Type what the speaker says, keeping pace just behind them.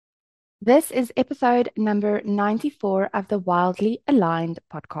This is episode number 94 of the Wildly Aligned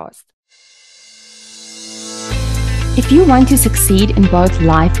podcast. If you want to succeed in both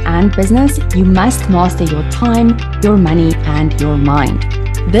life and business, you must master your time, your money, and your mind.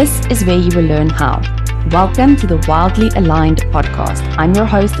 This is where you will learn how. Welcome to the Wildly Aligned podcast. I'm your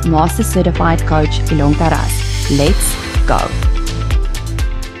host, Master Certified Coach Ilonka Ras. Let's go.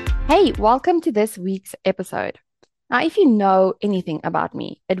 Hey, welcome to this week's episode. Now, if you know anything about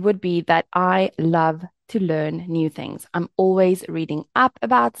me, it would be that I love to learn new things. I'm always reading up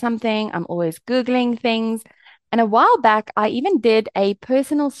about something, I'm always Googling things. And a while back, I even did a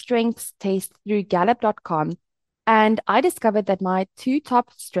personal strengths test through Gallup.com. And I discovered that my two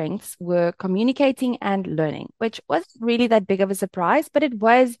top strengths were communicating and learning, which wasn't really that big of a surprise, but it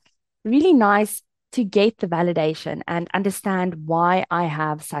was really nice to get the validation and understand why I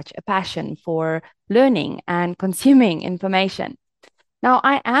have such a passion for learning and consuming information. Now,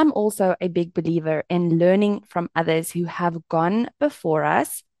 I am also a big believer in learning from others who have gone before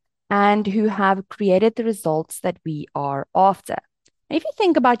us and who have created the results that we are after. If you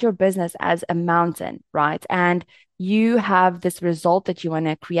think about your business as a mountain, right? And you have this result that you want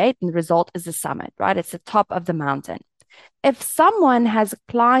to create, and the result is the summit, right? It's the top of the mountain. If someone has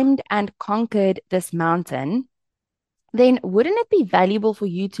climbed and conquered this mountain, then wouldn't it be valuable for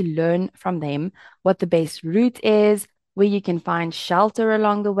you to learn from them what the best route is, where you can find shelter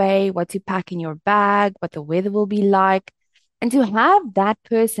along the way, what to pack in your bag, what the weather will be like, and to have that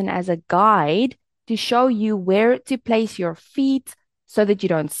person as a guide to show you where to place your feet so that you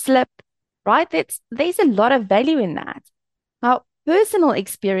don't slip, right? There's a lot of value in that. Now, personal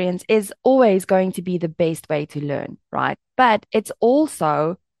experience is always going to be the best way to learn, right? But it's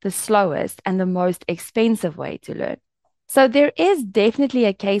also the slowest and the most expensive way to learn. So there is definitely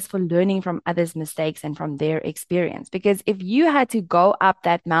a case for learning from others' mistakes and from their experience. Because if you had to go up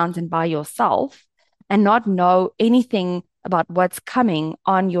that mountain by yourself and not know anything about what's coming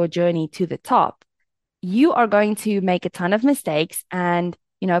on your journey to the top, you are going to make a ton of mistakes and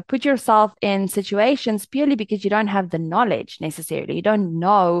put yourself in situations purely because you don't have the knowledge necessarily. You don't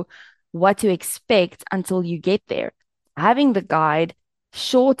know what to expect until you get there. Having the guide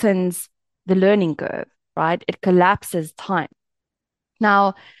shortens the learning curve, right? It collapses time.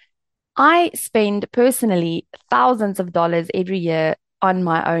 Now, I spend personally thousands of dollars every year on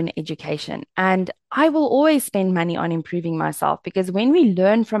my own education, and I will always spend money on improving myself because when we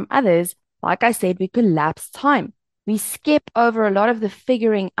learn from others, like I said, we collapse time. We skip over a lot of the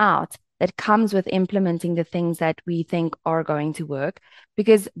figuring out that comes with implementing the things that we think are going to work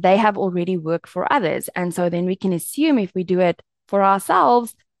because they have already worked for others. And so then we can assume if we do it for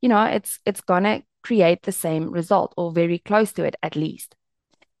ourselves, it's gonna create the same result or very close to it at least.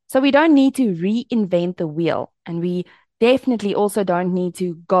 So we don't need to reinvent the wheel. And we definitely also don't need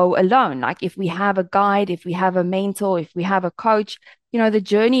to go alone. Like if we have a guide, if we have a mentor, if we have a coach, the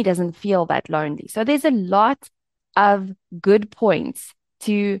journey doesn't feel that lonely. So there's a lot of good points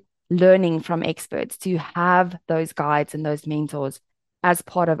to learning from experts, to have those guides and those mentors as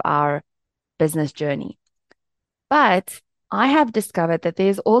part of our business journey. But I have discovered that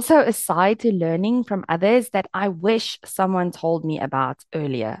there's also a side to learning from others that I wish someone told me about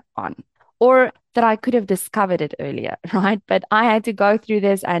earlier on, or that I could have discovered it earlier, right? But I had to go through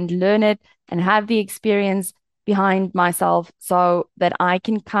this and learn it and have the experience behind myself so that I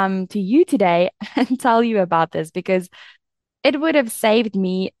can come to you today and tell you about this because it would have saved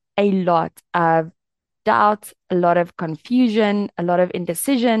me a lot of doubt, a lot of confusion, a lot of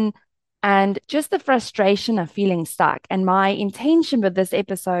indecision, and just the frustration of feeling stuck. And my intention with this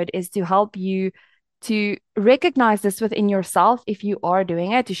episode is to help you to recognize this within yourself if you are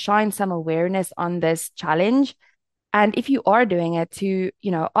doing it, to shine some awareness on this challenge. And if you are doing it, to,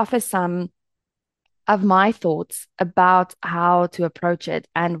 offer some of my thoughts about how to approach it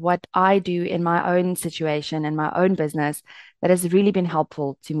and what I do in my own situation and my own business that has really been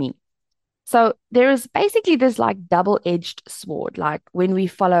helpful to me. So there is basically this like double-edged sword, like when we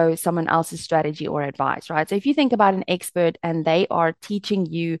follow someone else's strategy or advice, right? So if you think about an expert and they are teaching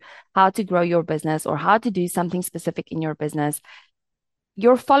you how to grow your business or how to do something specific in your business,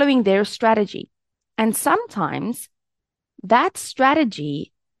 you're following their strategy. And sometimes that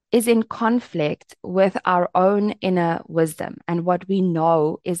strategy is in conflict with our own inner wisdom and what we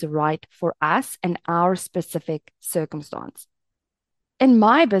know is right for us and our specific circumstance. In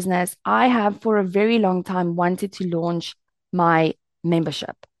my business, I have for a very long time wanted to launch my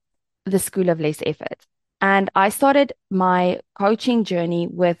membership, the School of Less Effort. And I started my coaching journey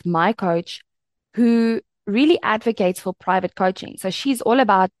with my coach who really advocates for private coaching. So she's all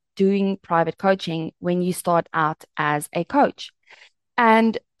about doing private coaching when you start out as a coach.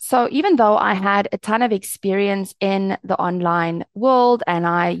 And So even though I had a ton of experience in the online world and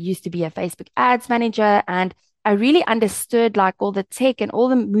I used to be a Facebook ads manager and I really understood like all the tech and all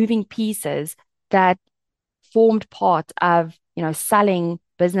the moving pieces that formed part of, selling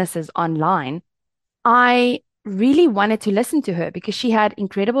businesses online, I really wanted to listen to her because she had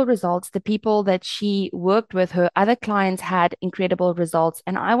incredible results. The people that she worked with, her other clients had incredible results,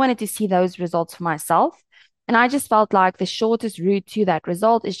 and I wanted to see those results for myself. And I just felt like the shortest route to that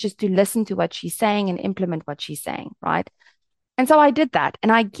result is just to listen to what she's saying and implement what she's saying, right? And so I did that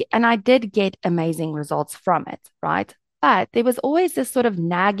and I did get amazing results from it, right? But there was always this sort of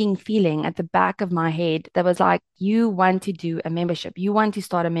nagging feeling at the back of my head that was like, you want to do a membership. You want to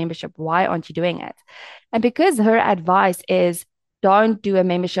start a membership. Why aren't you doing it? And because her advice is don't do a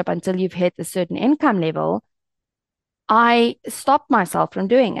membership until you've hit a certain income level, I stopped myself from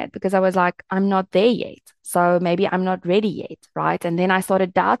doing it because I was like, I'm not there yet. So maybe I'm not ready yet, right? And then I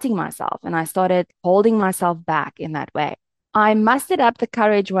started doubting myself and I started holding myself back in that way. I mustered up the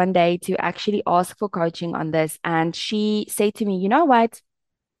courage one day to actually ask for coaching on this. And she said to me, you know what?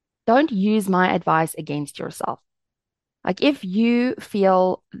 Don't use my advice against yourself. Like, if you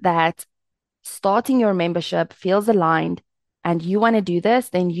feel that starting your membership feels aligned and you want to do this,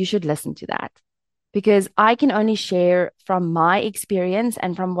 then you should listen to that. Because I can only share from my experience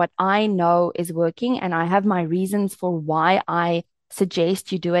and from what I know is working. And I have my reasons for why I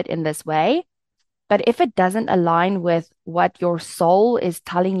suggest you do it in this way. But if it doesn't align with what your soul is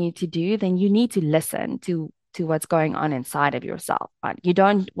telling you to do, then you need to listen to what's going on inside of yourself. Right? You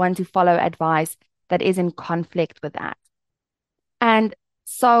don't want to follow advice that is in conflict with that. And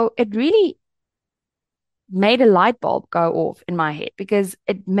so it really made a light bulb go off in my head because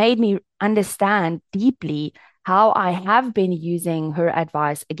it made me understand deeply how I have been using her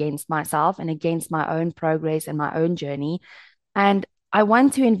advice against myself and against my own progress and my own journey. And I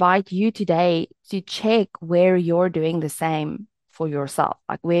want to invite you today to check where you're doing the same for yourself,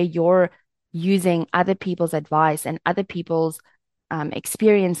 like where you're using other people's advice and other people's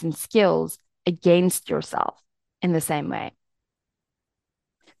experience and skills against yourself in the same way.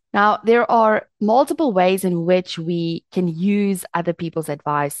 Now, there are multiple ways in which we can use other people's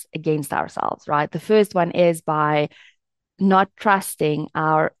advice against ourselves, right? The first one is by not trusting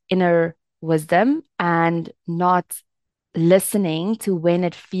our inner wisdom and not listening to when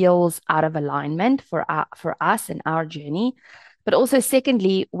it feels out of alignment for us and our journey. But also,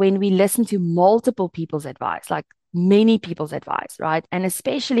 secondly, when we listen to multiple people's advice, like many people's advice, right? And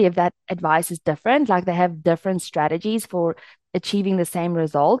especially if that advice is different, like they have different strategies for achieving the same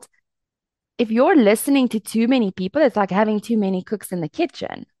result. If you're listening to too many people, it's like having too many cooks in the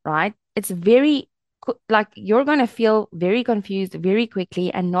kitchen, right? It's very like you're going to feel very confused very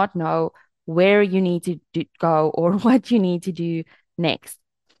quickly and not know where you need to go or what you need to do next.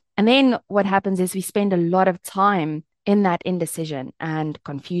 And then what happens is we spend a lot of time in that indecision and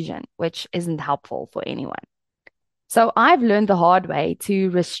confusion, which isn't helpful for anyone. So I've learned the hard way to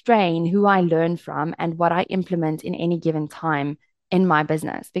restrain who I learn from and what I implement in any given time in my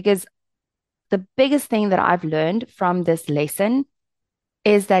business. Because the biggest thing that I've learned from this lesson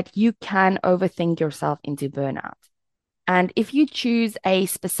is that you can overthink yourself into burnout. And if you choose a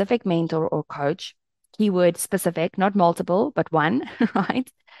specific mentor or coach, keyword specific, not multiple, but one, right?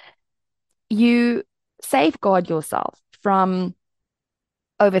 You safeguard yourself from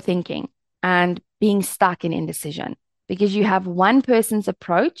overthinking and being stuck in indecision because you have one person's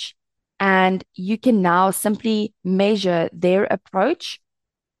approach and you can now simply measure their approach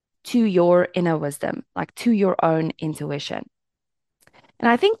to your inner wisdom, like to your own intuition. And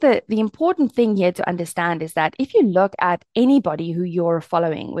I think that the important thing here to understand is that if you look at anybody who you're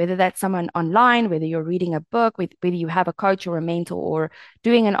following, whether that's someone online, whether you're reading a book, whether you have a coach or a mentor or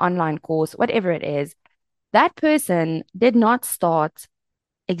doing an online course, whatever it is, that person did not start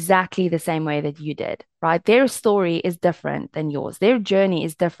exactly the same way that you did, right? Their story is different than yours. Their journey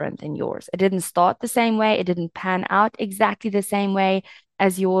is different than yours. It didn't start the same way. It didn't pan out exactly the same way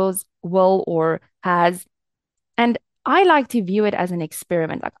as yours will or has. And I like to view it as an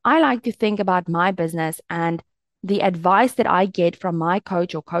experiment. Like I like to think about my business and the advice that I get from my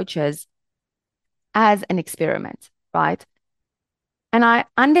coach or coaches as an experiment, right? And I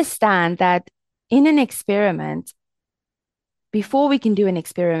understand that in an experiment, before we can do an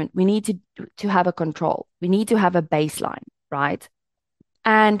experiment, we need to have a control. We need to have a baseline, right?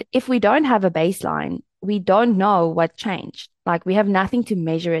 And if we don't have a baseline, we don't know what changed. Like we have nothing to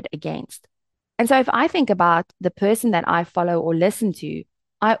measure it against. And so if I think about the person that I follow or listen to,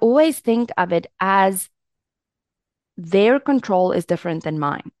 I always think of it as their control is different than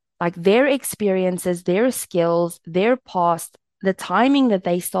mine. Like their experiences, their skills, their past the timing that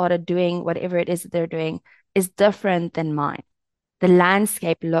they started doing whatever it is that they're doing is different than mine. The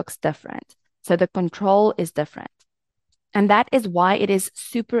landscape looks different. So the control is different. And that is why it is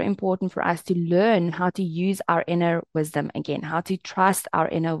super important for us to learn how to use our inner wisdom again, how to trust our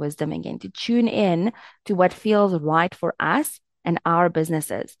inner wisdom again, to tune in to what feels right for us and our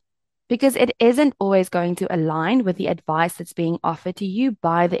businesses. Because it isn't always going to align with the advice that's being offered to you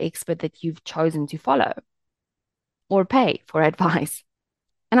by the expert that you've chosen to follow or pay for advice.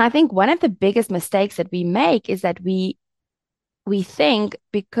 And I think one of the biggest mistakes that we make is that we think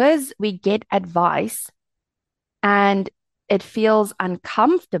because we get advice and it feels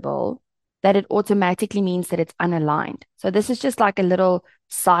uncomfortable, that it automatically means that it's unaligned. So this is just like a little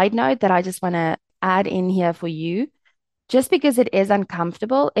side note that I just want to add in here for you. Just because it is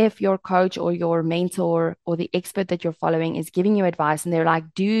uncomfortable, if your coach or your mentor or the expert that you're following is giving you advice and they're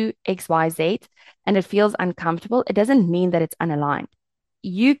like, do X, Y, Z, and it feels uncomfortable, it doesn't mean that it's unaligned.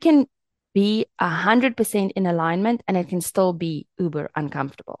 You can be 100% in alignment and it can still be uber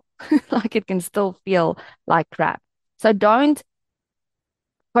uncomfortable. Like it can still feel like crap. So don't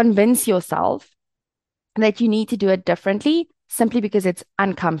convince yourself that you need to do it differently simply because it's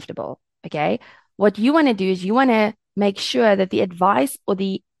uncomfortable. Okay. What you want to do is you want to make sure that the advice or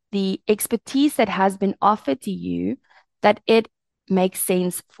the expertise that has been offered to you, that it makes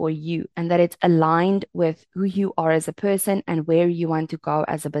sense for you and that it's aligned with who you are as a person and where you want to go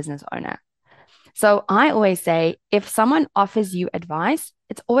as a business owner. So I always say if someone offers you advice,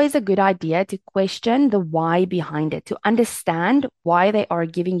 it's always a good idea to question the why behind it, to understand why they are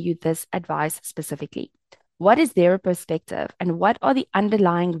giving you this advice specifically. What is their perspective and what are the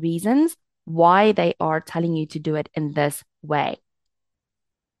underlying reasons why they are telling you to do it in this way?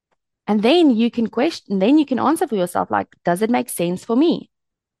 And then you can question, then you can answer for yourself, like, does it make sense for me?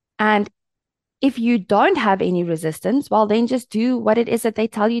 And if you don't have any resistance, well, then just do what it is that they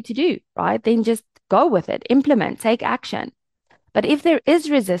tell you to do, right? Then just go with it, implement, take action. But if there is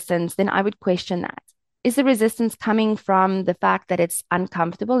resistance, then I would question that. Is the resistance coming from the fact that it's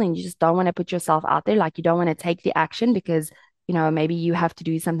uncomfortable and you just don't want to put yourself out there? Like you don't want to take the action because, maybe you have to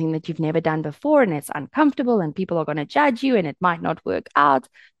do something that you've never done before and it's uncomfortable and people are going to judge you and it might not work out,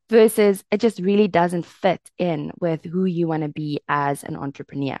 versus it just really doesn't fit in with who you want to be as an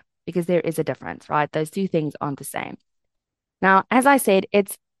entrepreneur, because there is a difference, right? Those two things aren't the same. Now, as I said,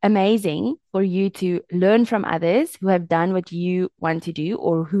 it's amazing for you to learn from others who have done what you want to do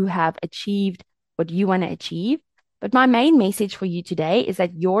or who have achieved what you want to achieve. But my main message for you today is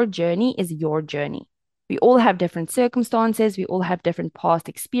that your journey is your journey. We all have different circumstances. We all have different past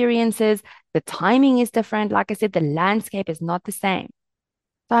experiences. The timing is different. Like I said, the landscape is not the same.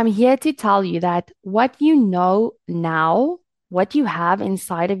 So I'm here to tell you that what you know now, what you have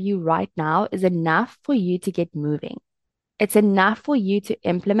inside of you right now, is enough for you to get moving. It's enough for you to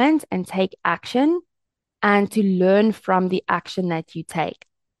implement and take action and to learn from the action that you take.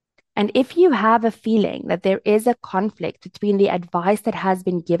 And if you have a feeling that there is a conflict between the advice that has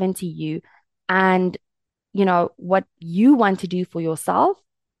been given to you and, what you want to do for yourself,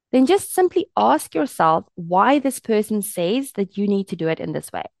 then just simply ask yourself why this person says that you need to do it in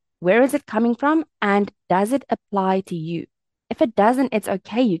this way. Where is it coming from? And does it apply to you? If it doesn't, it's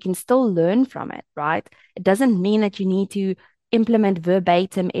okay. You can still learn from it, right? It doesn't mean that you need to implement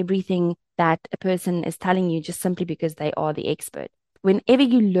verbatim everything that a person is telling you just simply because they are the expert. Whenever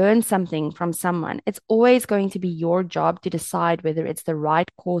you learn something from someone, it's always going to be your job to decide whether it's the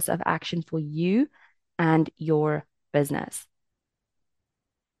right course of action for you and your business.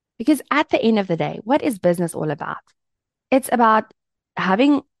 Because at the end of the day, what is business all about? It's about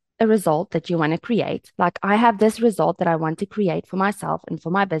having a result that you want to create. Like I have this result that I want to create for myself and for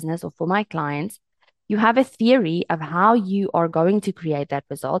my business or for my clients. You have a theory of how you are going to create that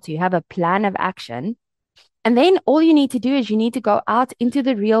result. You have a plan of action. And then all you need to do is you need to go out into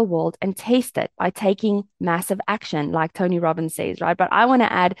the real world and taste it by taking massive action, like Tony Robbins says, right? But I want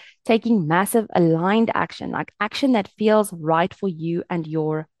to add taking massive aligned action, like action that feels right for you and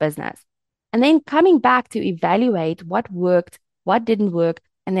your business. And then coming back to evaluate what worked, what didn't work,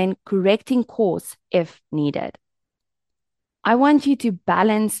 and then correcting course if needed. I want you to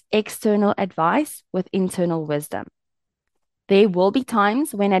balance external advice with internal wisdom. There will be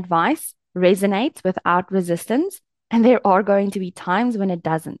times when advice resonates without resistance, and there are going to be times when it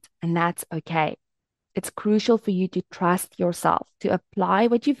doesn't, and that's okay. It's crucial for you to trust yourself, to apply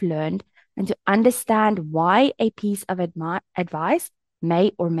what you've learned, and to understand why a piece of advice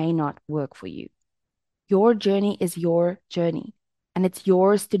may or may not work for you. Your journey is your journey, and it's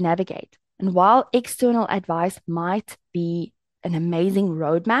yours to navigate. And while external advice might be an amazing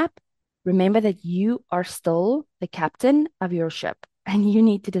roadmap, Remember that you are still the captain of your ship and you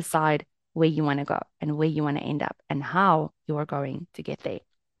need to decide where you want to go and where you want to end up and how you are going to get there.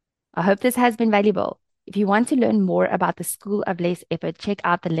 I hope this has been valuable. If you want to learn more about the School of Less Effort, check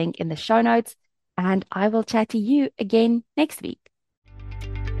out the link in the show notes, and I will chat to you again next week.